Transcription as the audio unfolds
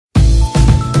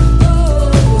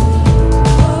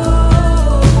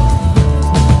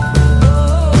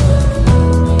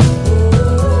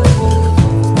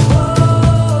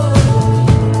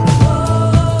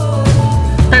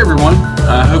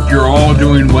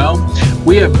doing well.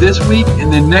 We have this week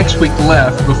and then next week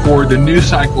left before the new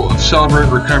cycle of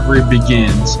Celebrate Recovery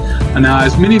begins. Now,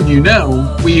 as many of you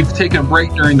know, we've taken a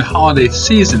break during the holiday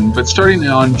season, but starting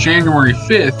on January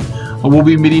 5th, we'll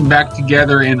be meeting back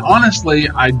together, and honestly,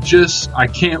 I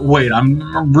can't wait.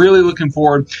 I'm really looking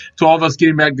forward to all of us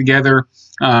getting back together,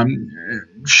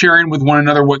 sharing with one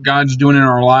another what God's doing in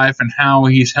our life and how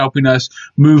He's helping us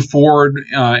move forward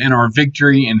in our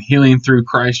victory and healing through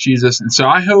Christ Jesus. And so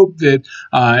I hope that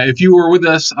if you were with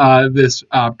us this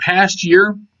past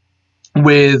year,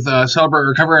 with Celebrate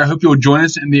Recovery, I hope you'll join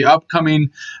us in the upcoming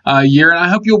year, and I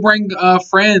hope you'll bring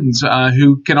friends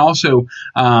who can also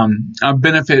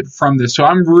benefit from this. So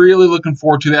I'm really looking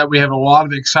forward to that. We have a lot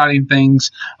of exciting things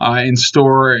in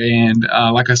store, and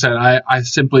like I said, I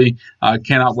simply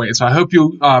cannot wait. So I hope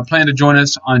you plan to join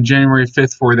us on January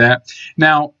 5th for that.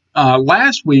 Now,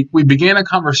 last week, we began a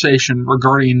conversation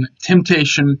regarding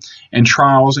temptation and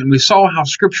trials, and we saw how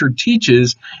Scripture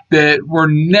teaches that we're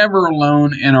never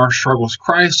alone in our struggles.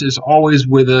 Christ is always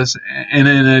with us, and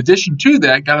in addition to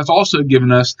that, God has also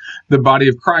given us the body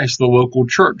of Christ, the local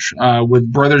church, with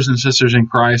brothers and sisters in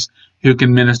Christ who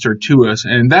can minister to us.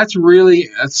 And that's really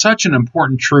such an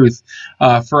important truth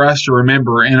for us to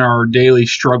remember in our daily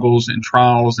struggles and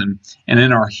trials and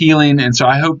in our healing. And so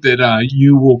I hope that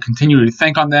you will continue to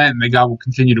think on that and that God will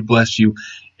continue to bless you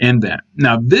in that.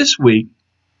 Now, this week,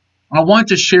 I want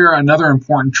to share another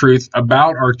important truth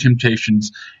about our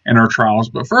temptations and our trials.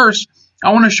 But first,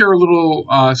 I want to share a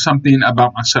little something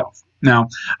about myself. Now,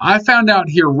 I found out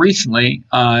here recently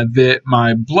that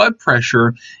my blood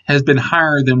pressure has been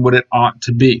higher than what it ought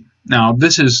to be. Now,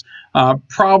 this has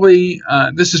probably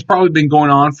been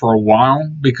going on for a while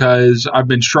because I've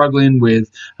been struggling with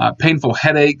painful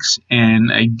headaches and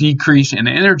a decrease in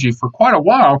energy for quite a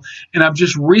while, and I've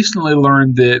just recently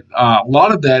learned that a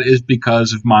lot of that is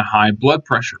because of my high blood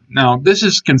pressure. Now, this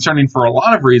is concerning for a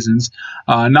lot of reasons,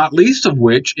 not least of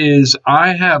which is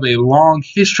I have a long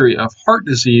history of heart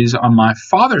disease on my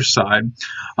father's side,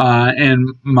 and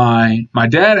my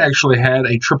dad actually had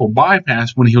a triple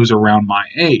bypass when he was around my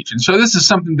age. And so this is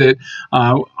something that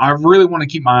I really want to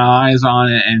keep my eyes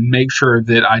on and make sure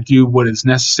that I do what is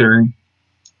necessary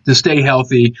to stay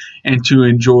healthy and to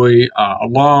enjoy a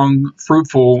long,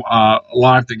 fruitful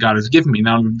life that God has given me.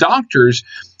 Now, the doctors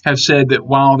have said that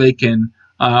while they can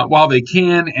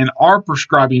and are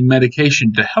prescribing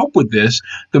medication to help with this,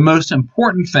 the most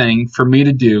important thing for me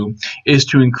to do is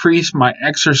to increase my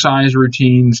exercise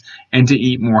routines and to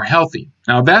eat more healthy.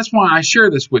 Now, that's why I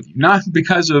share this with you, not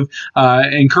because of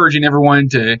encouraging everyone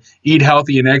to eat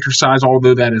healthy and exercise,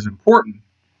 although that is important.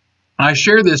 I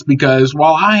share this because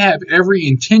while I have every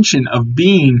intention of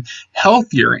being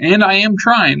healthier, and I am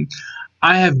trying,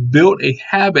 I have built a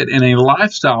habit and a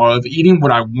lifestyle of eating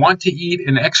what I want to eat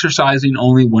and exercising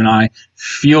only when I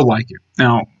feel like it.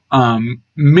 Now,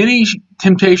 many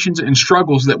temptations and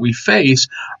struggles that we face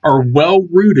are well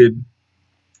rooted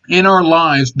in our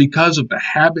lives because of the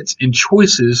habits and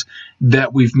choices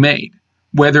that we've made,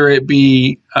 whether it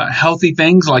be healthy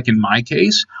things like in my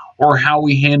case, or how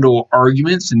we handle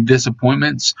arguments and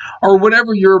disappointments, or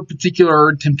whatever your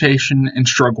particular temptation and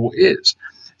struggle is.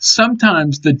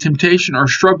 Sometimes the temptation or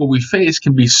struggle we face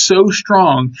can be so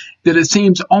strong that it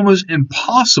seems almost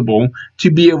impossible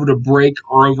to be able to break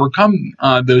or overcome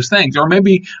those things. Or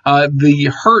maybe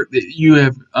the hurt that you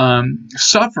have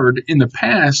suffered in the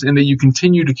past and that you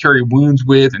continue to carry wounds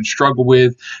with and struggle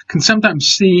with can sometimes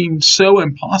seem so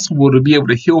impossible to be able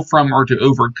to heal from or to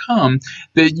overcome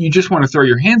that you just want to throw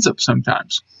your hands up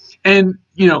sometimes. And,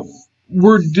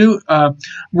 we're doing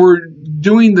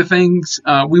the things,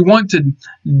 we want to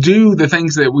do the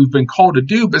things that we've been called to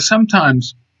do, but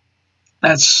sometimes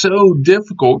that's so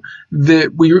difficult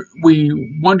that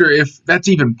we wonder if that's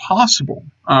even possible.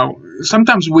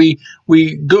 Sometimes we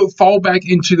fall back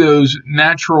into those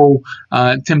natural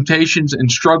temptations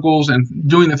and struggles and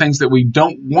doing the things that we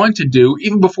don't want to do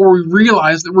even before we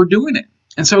realize that we're doing it.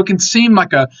 And so it can seem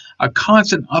like a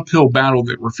constant uphill battle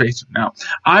that we're facing. Now,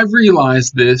 I've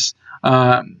realized this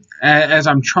as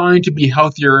I'm trying to be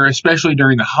healthier, especially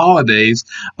during the holidays,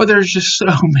 but there's just so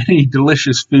many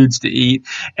delicious foods to eat,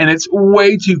 and it's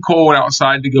way too cold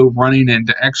outside to go running and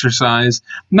to exercise,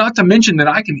 not to mention that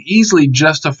I can easily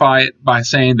justify it by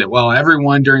saying that, well,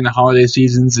 everyone during the holiday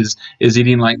seasons is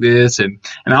eating like this, and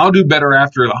I'll do better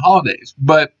after the holidays.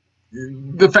 But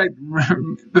the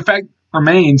fact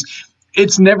remains,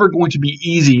 it's never going to be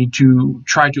easy to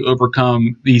try to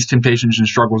overcome these temptations and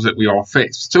struggles that we all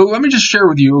face. So let me just share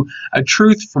with you a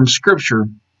truth from Scripture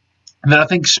that I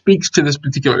think speaks to this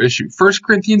particular issue. 1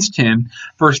 Corinthians 10,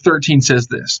 verse 13 says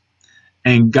this,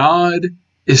 "And God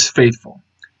is faithful.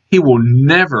 He will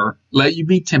never let you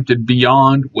be tempted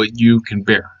beyond what you can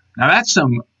bear. Now, that's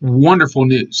some wonderful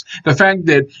news. The fact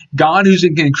that God, who's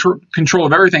in control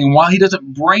of everything, and while he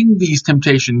doesn't bring these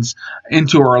temptations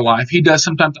into our life, he does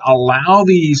sometimes allow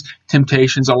these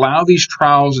temptations, allow these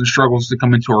trials and struggles to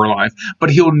come into our life, but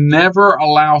he'll never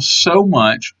allow so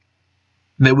much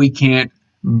that we can't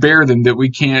bear them, that we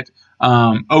can't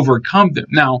overcome them.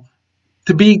 Now,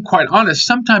 to be quite honest,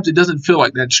 sometimes it doesn't feel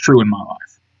like that's true in my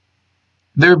life.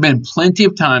 There have been plenty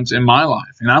of times in my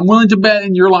life, and I'm willing to bet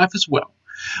in your life as well,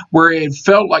 where it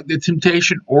felt like the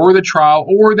temptation or the trial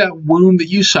or that wound that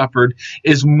you suffered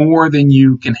is more than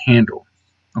you can handle.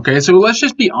 Okay, so let's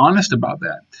just be honest about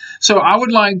that. So I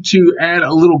would like to add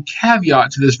a little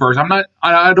caveat to this verse.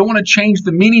 I don't want to change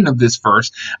the meaning of this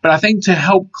verse, but I think to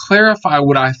help clarify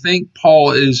what I think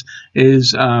Paul is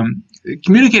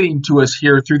communicating to us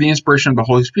here through the inspiration of the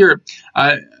Holy Spirit,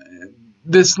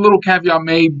 this little caveat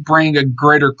may bring a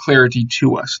greater clarity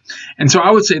to us. And so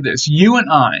I would say this: you and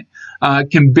I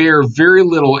can bear very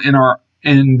little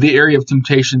in the area of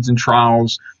temptations and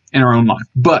trials in our own life,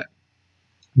 but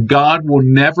God will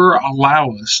never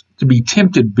allow us to be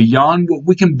tempted beyond what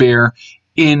we can bear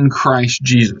in Christ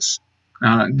Jesus.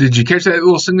 Did you catch that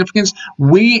little significance?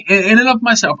 In and of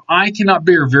myself, I cannot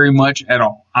bear very much at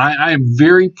all. I am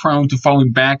very prone to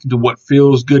falling back into what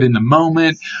feels good in the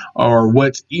moment or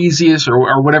what's easiest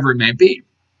or whatever it may be.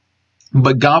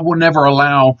 But God will never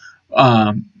allow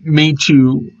me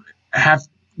to have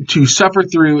to suffer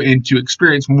through and to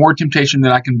experience more temptation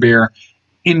than I can bear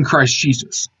in Christ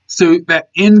Jesus. So that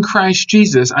in Christ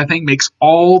Jesus, I think, makes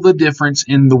all the difference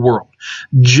in the world.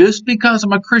 Just because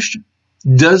I'm a Christian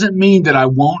doesn't mean that I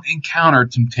won't encounter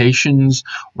temptations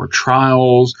or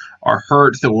trials or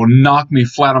hurts that will knock me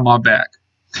flat on my back.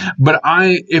 But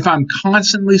if I'm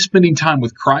constantly spending time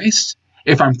with Christ,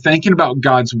 if I'm thinking about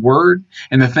God's word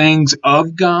and the things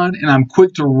of God, and I'm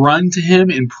quick to run to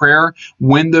him in prayer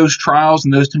when those trials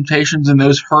and those temptations and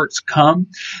those hurts come,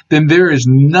 then there is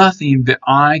nothing that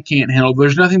I can't handle.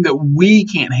 There's nothing that we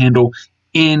can't handle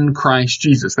in Christ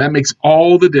Jesus. That makes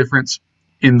all the difference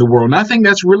in the world. And I think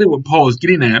that's really what Paul is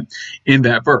getting at in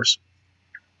that verse.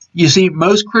 You see,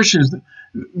 most Christians,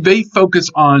 they focus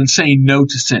on saying no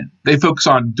to sin. They focus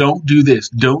on don't do this,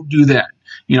 don't do that.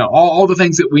 All the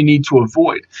things that we need to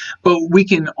avoid. But we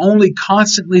can only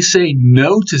constantly say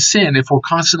no to sin if we're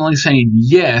constantly saying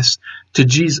yes to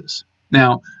Jesus.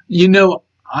 Now,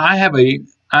 I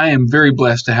am very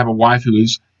blessed to have a wife who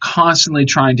is constantly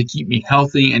trying to keep me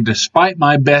healthy, and despite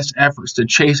my best efforts to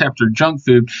chase after junk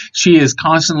food, she is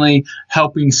constantly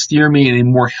helping steer me in a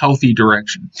more healthy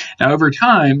direction. Now, over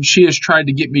time, she has tried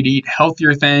to get me to eat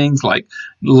healthier things like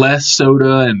less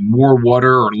soda and more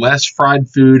water, or less fried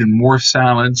food and more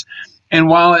salads. And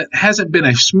while it hasn't been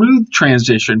a smooth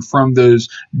transition from those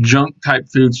junk type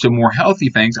foods to more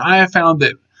healthy things, I have found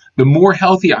that the more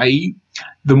healthy I eat,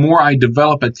 the more I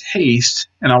develop a taste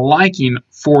and a liking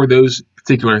for those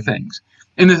particular things.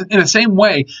 In the same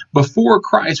way, before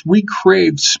Christ, we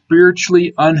craved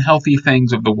spiritually unhealthy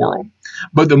things of the world.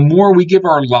 But the more we give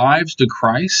our lives to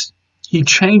Christ, he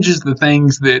changes the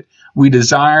things that we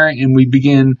desire, and we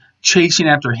begin chasing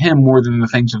after him more than the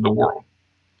things of the world.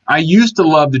 I used to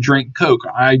love to drink Coke.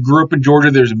 I grew up in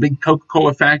Georgia. There's a big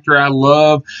Coca-Cola factory. I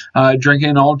love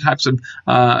drinking all types of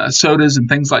sodas and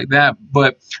things like that.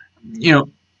 But,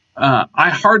 I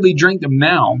hardly drink them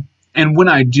now. And when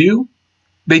I do,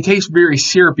 they taste very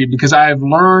syrupy because I have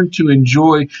learned to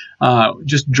enjoy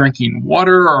just drinking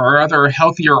water or other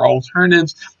healthier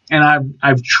alternatives. And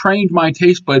I've trained my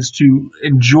taste buds to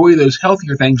enjoy those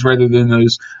healthier things rather than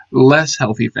those less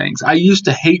healthy things. I used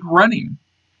to hate running.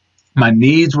 My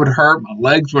knees would hurt, my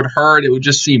legs would hurt. It would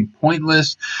just seem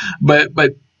pointless. But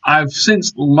I've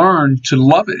since learned to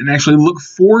love it and actually look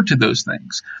forward to those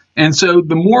things. And so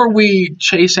the more we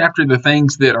chase after the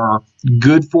things that are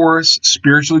good for us,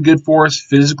 spiritually good for us,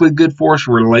 physically good for us,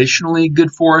 relationally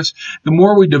good for us, the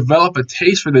more we develop a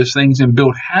taste for those things and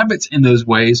build habits in those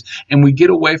ways, and we get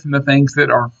away from the things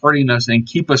that are hurting us and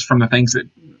keep us from the things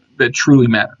that truly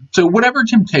matter. So whatever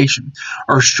temptation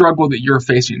or struggle that you're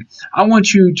facing, I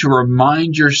want you to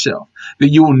remind yourself that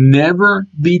you will never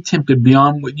be tempted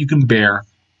beyond what you can bear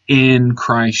in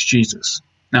Christ Jesus.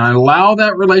 Now, allow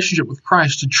that relationship with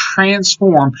Christ to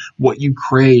transform what you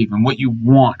crave and what you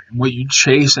want and what you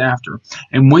chase after.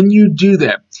 And when you do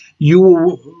that, you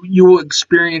will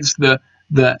experience the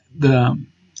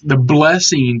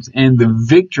blessings and the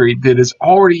victory that is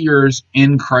already yours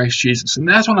in Christ Jesus. And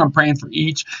that's what I'm praying for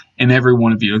each and every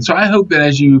one of you. And so I hope that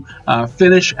as you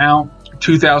finish out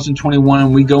 2021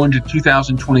 and we go into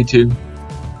 2022,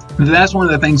 That's one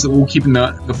of the things that we'll keep in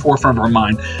the forefront of our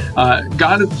mind.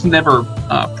 God has never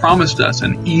promised us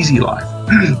an easy life.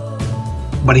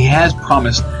 But He has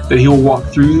promised that He will walk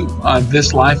through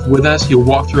this life with us. He'll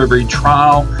walk through every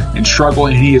trial and struggle,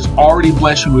 and He has already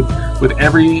blessed you with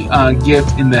every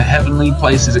gift in the heavenly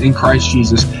places in Christ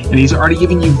Jesus. And He's already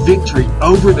given you victory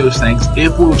over those things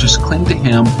if we'll just cling to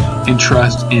Him and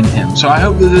trust in Him. So I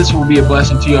hope that this will be a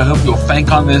blessing to you. I hope you'll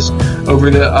think on this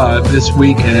over this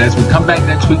week. And as we come back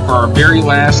next week for our very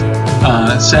last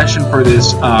session for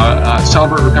this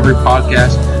Celebrate Recovery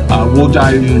podcast, we'll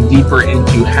dive even deeper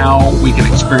into how we can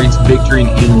experience victory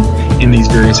and healing in these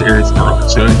various areas of our life.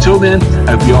 So until then,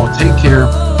 I hope you all take care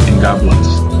and God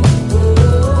bless.